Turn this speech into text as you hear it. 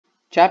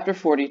Chapter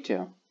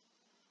 42.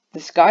 The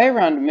sky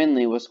around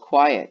Minley was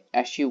quiet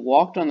as she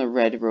walked on the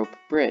red rope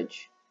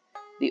bridge.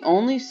 The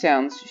only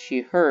sounds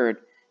she heard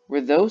were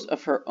those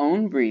of her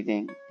own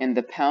breathing and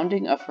the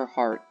pounding of her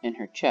heart in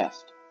her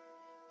chest.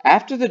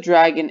 After the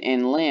dragon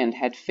and land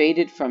had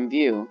faded from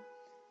view,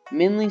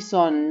 Minley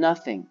saw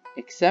nothing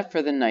except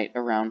for the night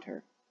around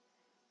her.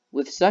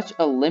 With such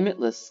a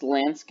limitless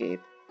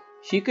landscape,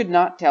 she could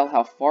not tell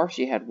how far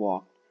she had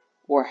walked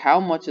or how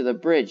much of the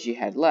bridge she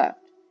had left.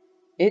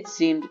 It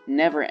seemed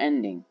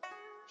never-ending.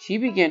 She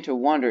began to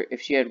wonder if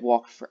she had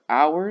walked for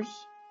hours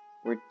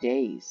or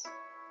days.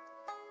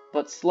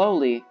 But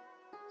slowly,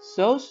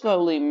 so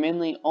slowly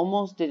Minley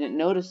almost didn't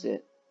notice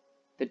it,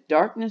 the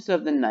darkness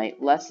of the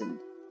night lessened.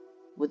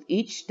 With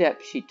each step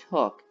she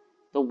took,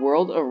 the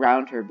world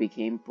around her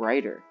became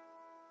brighter.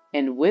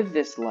 And with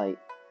this light,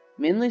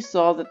 Minley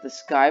saw that the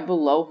sky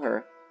below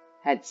her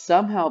had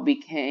somehow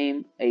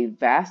become a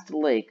vast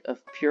lake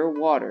of pure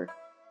water,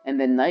 and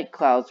the night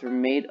clouds were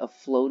made of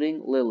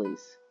floating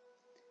lilies.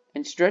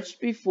 And stretched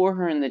before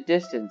her in the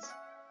distance,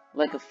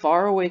 like a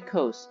faraway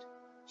coast,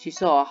 she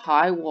saw a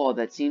high wall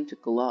that seemed to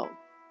glow.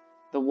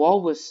 The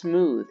wall was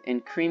smooth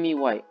and creamy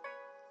white,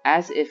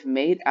 as if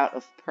made out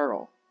of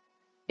pearl.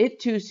 It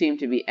too seemed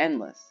to be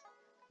endless.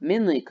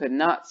 Minley could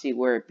not see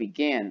where it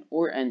began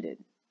or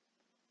ended.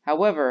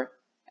 However,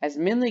 as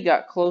Minley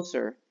got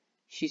closer,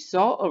 she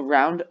saw a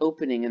round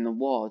opening in the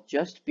wall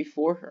just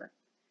before her,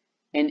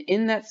 and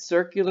in that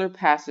circular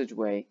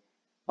passageway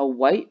a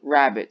white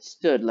rabbit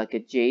stood like a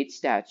jade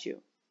statue.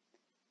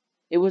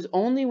 It was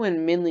only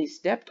when Minley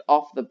stepped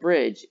off the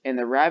bridge and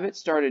the rabbit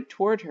started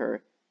toward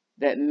her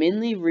that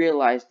Minley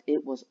realized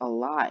it was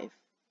alive.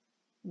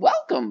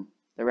 "Welcome,"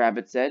 the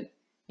rabbit said.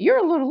 "You're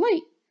a little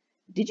late.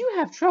 Did you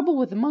have trouble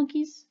with the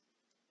monkeys?"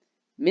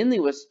 Minley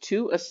was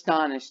too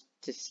astonished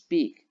to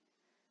speak.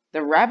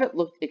 The rabbit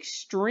looked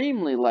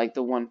extremely like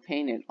the one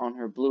painted on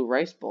her blue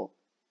rice bowl.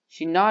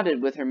 She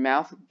nodded with her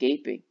mouth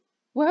gaping.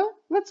 "Well,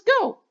 let's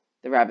go,"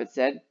 the rabbit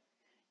said.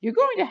 "You're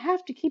going to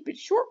have to keep it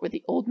short with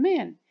the old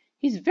man.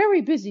 He's very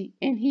busy,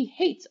 and he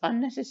hates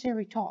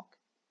unnecessary talk."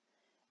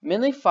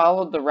 Minley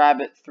followed the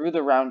rabbit through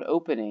the round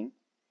opening,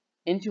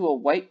 into a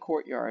white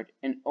courtyard,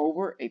 and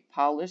over a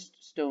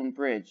polished stone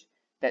bridge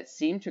that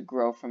seemed to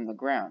grow from the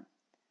ground.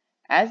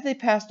 As they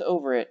passed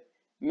over it,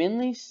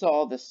 Minley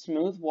saw the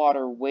smooth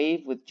water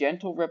wave with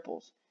gentle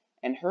ripples,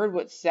 and heard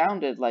what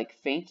sounded like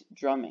faint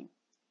drumming.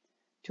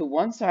 To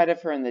one side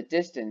of her in the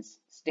distance,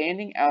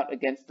 standing out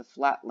against the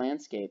flat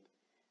landscape,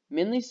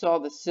 Minley saw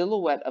the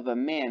silhouette of a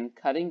man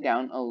cutting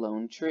down a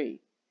lone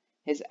tree,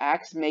 his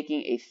axe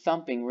making a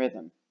thumping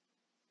rhythm.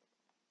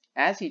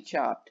 As he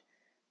chopped,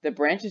 the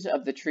branches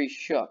of the tree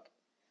shook.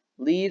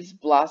 Leaves,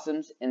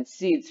 blossoms, and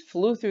seeds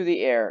flew through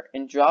the air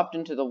and dropped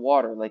into the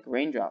water like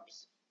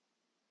raindrops.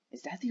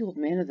 "Is that the old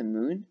man of the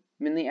moon?"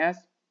 Minley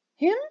asked.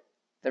 "Him?"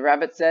 the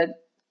rabbit said,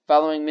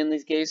 following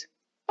Minley's gaze.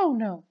 "Oh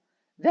no,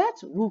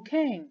 that's Wu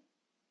Kang."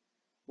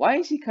 "Why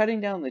is he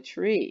cutting down the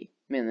tree?"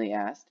 Minley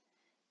asked.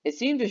 It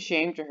seemed a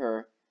shame to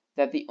her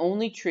that the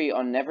only tree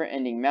on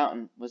Never-Ending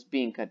Mountain was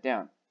being cut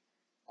down.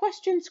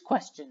 "Questions,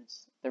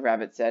 questions," the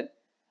rabbit said.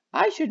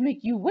 "I should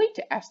make you wait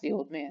to ask the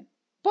old man.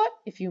 But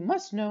if you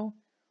must know,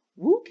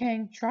 Wu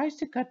Kang tries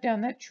to cut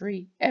down that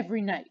tree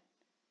every night."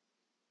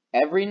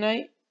 "Every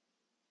night?"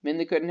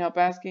 Minley couldn't help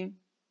asking.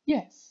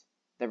 "Yes,"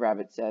 the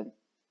rabbit said.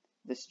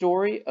 The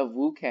story of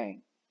Wu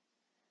Kang.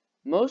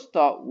 Most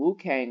thought Wu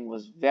Kang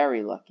was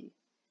very lucky.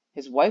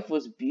 His wife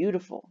was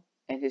beautiful,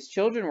 and his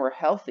children were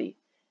healthy,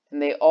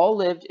 and they all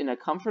lived in a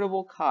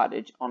comfortable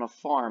cottage on a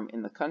farm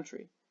in the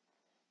country.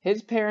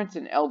 His parents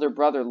and elder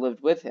brother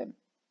lived with him,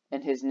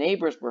 and his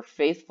neighbors were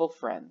faithful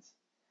friends.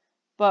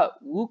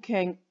 But Wu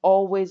Kang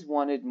always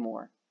wanted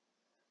more.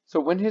 So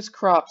when his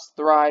crops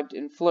thrived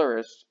and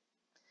flourished,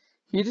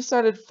 he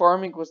decided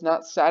farming was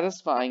not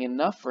satisfying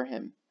enough for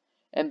him,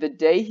 and the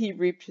day he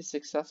reaped his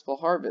successful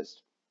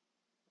harvest,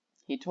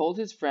 he told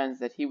his friends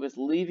that he was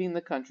leaving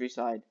the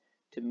countryside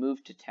to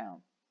move to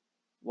town.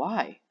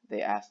 "Why?"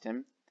 they asked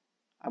him.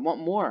 "I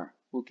want more,"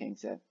 Wu Kang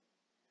said.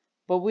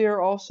 "But we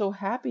are all so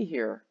happy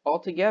here, all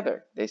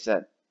together," they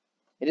said.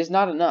 "It is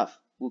not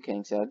enough," Wu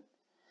Kang said.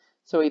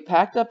 So he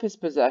packed up his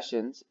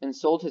possessions and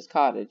sold his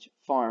cottage,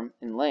 farm,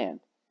 and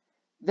land.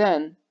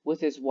 Then, with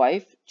his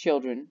wife,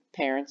 children,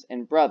 parents,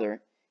 and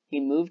brother, he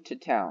moved to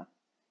town.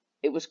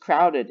 It was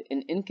crowded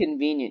and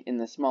inconvenient in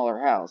the smaller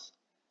house,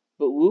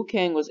 but Wu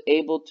Kang was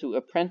able to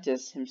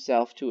apprentice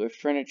himself to a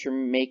furniture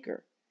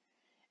maker,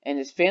 and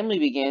his family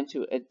began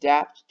to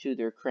adapt to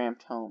their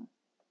cramped home.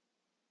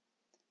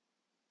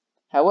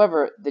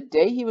 However, the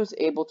day he was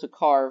able to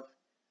carve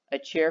a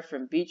chair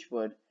from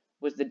beechwood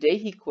was the day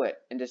he quit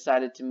and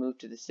decided to move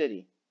to the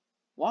city.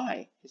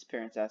 "Why?" his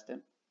parents asked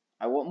him.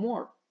 "I want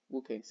more,"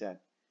 Wu Kang said.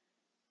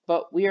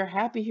 "But we are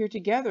happy here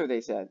together,"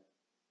 they said.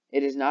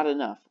 "It is not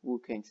enough," Wu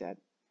Kang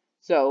said.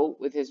 So,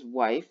 with his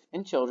wife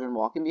and children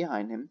walking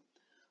behind him,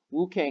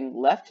 Wu Kang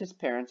left his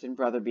parents and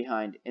brother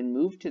behind and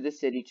moved to the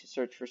city to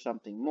search for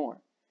something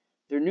more.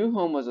 Their new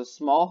home was a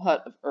small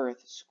hut of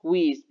earth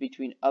squeezed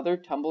between other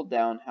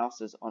tumble-down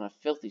houses on a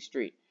filthy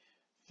street.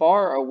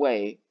 far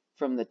away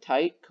from the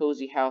tight,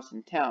 cozy house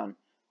in town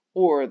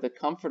or the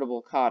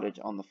comfortable cottage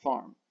on the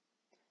farm.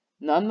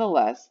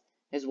 Nonetheless,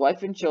 his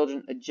wife and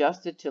children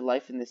adjusted to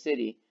life in the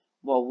city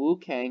while Wu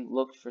Kang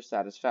looked for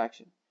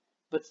satisfaction.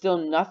 But still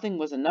nothing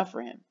was enough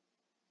for him.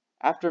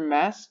 After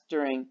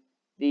mastering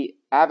the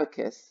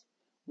abacus,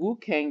 Wu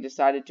Kang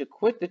decided to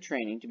quit the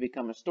training to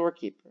become a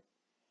storekeeper.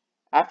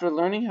 After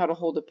learning how to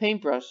hold a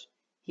paintbrush,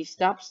 he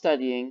stopped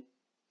studying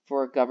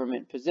for a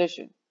government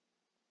position.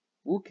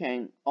 Wu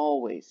Kang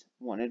always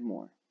wanted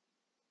more.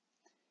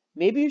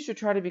 Maybe you should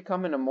try to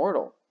become an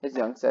immortal, his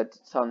young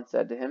son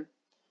said to him.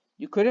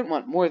 You couldn't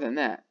want more than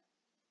that.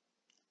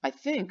 I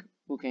think,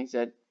 Wu Kang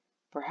said,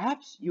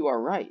 perhaps you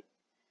are right.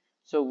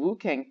 So Wu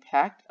Kang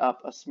packed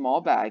up a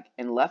small bag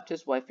and left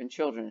his wife and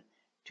children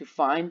to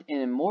find an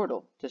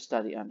immortal to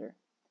study under.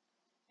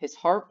 His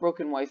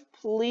heartbroken wife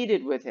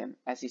pleaded with him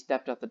as he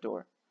stepped out the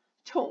door.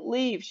 Don't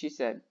leave, she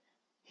said.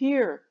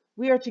 Here,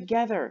 we are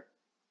together.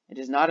 It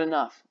is not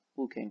enough,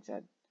 Wu Kang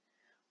said.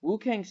 Wu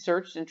Kang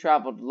searched and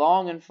traveled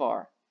long and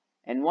far,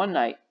 and one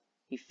night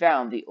he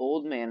found the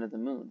old man of the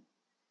moon.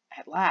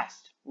 At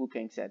last, Wu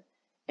Kang said,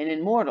 an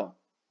immortal,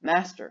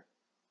 master,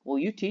 will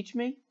you teach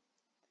me?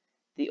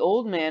 The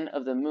old man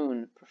of the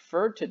moon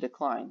preferred to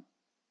decline,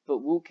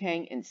 but Wu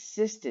Kang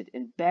insisted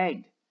and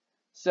begged.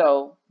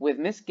 So, with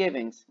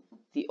misgivings,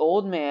 the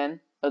old man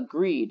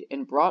agreed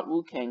and brought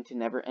Wu Kang to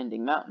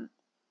Never-Ending Mountain.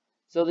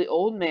 So the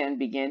old man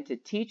began to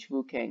teach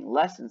Wu Kang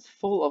lessons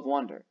full of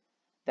wonder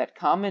that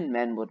common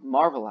men would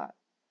marvel at.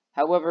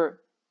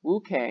 However, Wu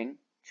Kang,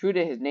 true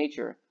to his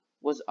nature,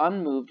 was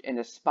unmoved and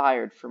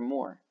aspired for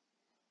more.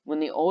 When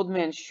the old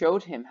man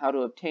showed him how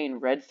to obtain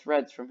red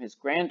threads from his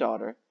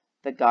granddaughter,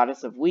 the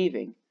goddess of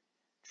weaving,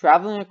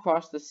 traveling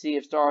across the sea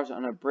of stars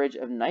on a bridge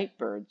of night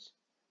birds,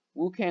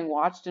 Wu Kang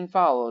watched and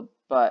followed,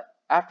 but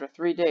after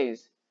 3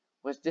 days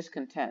was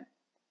discontent.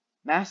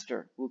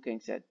 Master, Wu Kang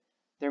said,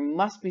 there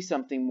must be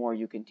something more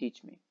you can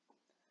teach me.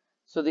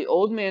 So the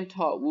old man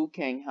taught Wu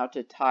Kang how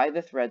to tie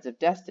the threads of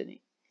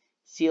destiny,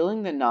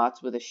 sealing the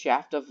knots with a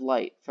shaft of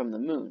light from the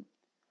moon.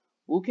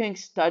 Wu Kang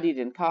studied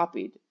and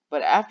copied,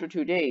 but after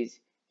 2 days,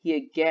 he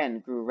again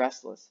grew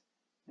restless.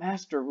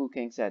 Master, Wu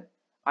Kang said,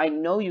 I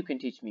know you can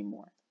teach me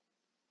more.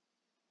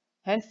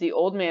 Hence the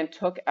old man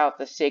took out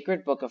the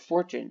sacred book of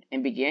fortune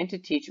and began to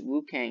teach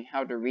Wu Kang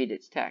how to read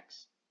its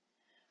text.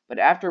 But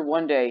after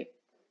one day,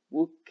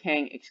 Wu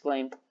Kang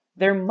exclaimed,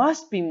 there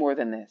must be more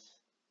than this.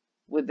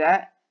 With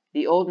that,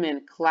 the old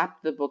man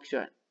clapped the book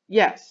shut.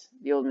 Yes,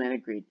 the old man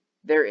agreed,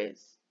 there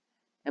is.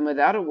 And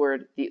without a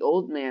word, the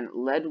old man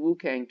led Wu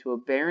Kang to a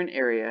barren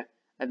area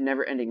of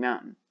Never-Ending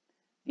Mountain.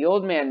 The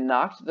old man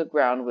knocked the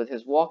ground with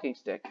his walking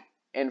stick,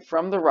 and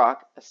from the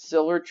rock a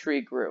silver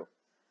tree grew.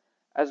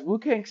 As Wu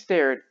Kang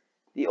stared,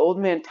 the old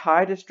man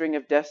tied a string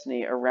of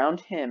destiny around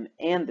him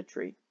and the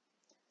tree.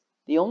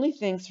 The only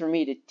things for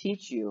me to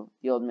teach you,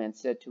 the old man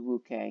said to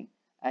Wu Kang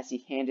as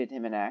he handed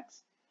him an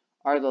axe,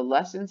 are the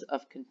lessons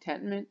of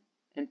contentment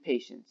and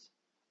patience.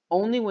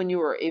 Only when you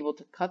are able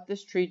to cut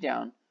this tree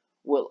down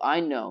will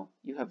I know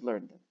you have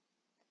learned them.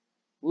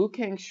 Wu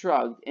Kang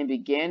shrugged and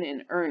began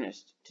in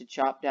earnest to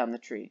chop down the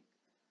tree.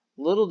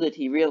 Little did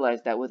he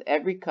realize that with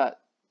every cut,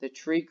 the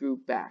tree grew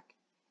back,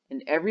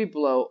 and every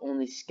blow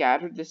only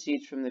scattered the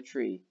seeds from the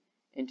tree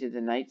into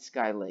the night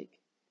sky lake.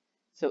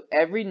 So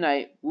every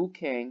night Wu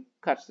Kang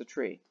cuts the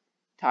tree,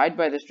 tied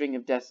by the string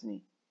of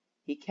destiny.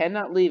 He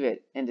cannot leave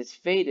it and is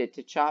fated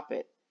to chop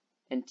it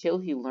until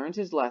he learns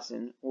his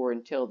lesson or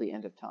until the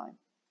end of time.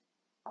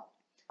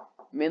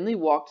 Minli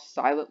walked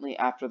silently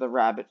after the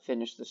rabbit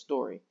finished the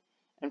story,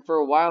 and for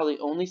a while the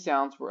only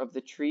sounds were of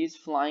the tree's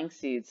flying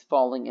seeds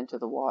falling into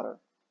the water.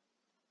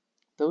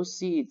 Those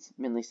seeds,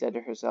 Minli said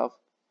to herself,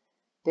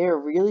 they are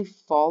really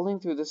falling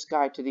through the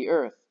sky to the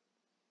earth.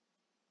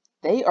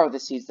 They are the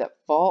seeds that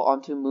fall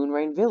onto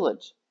Moonrain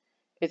Village.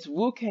 It's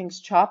Wu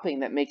Kang's chopping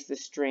that makes the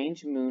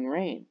strange moon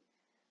rain.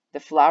 The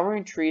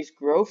flowering trees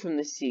grow from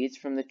the seeds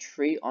from the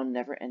tree on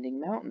Never-Ending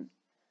Mountain.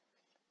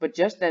 But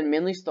just then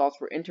Minli's thoughts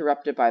were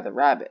interrupted by the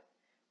rabbit,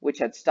 which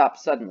had stopped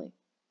suddenly.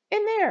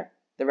 In there,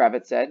 the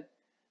rabbit said,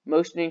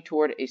 motioning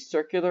toward a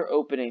circular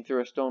opening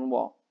through a stone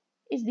wall,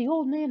 is the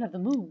old man of the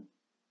moon.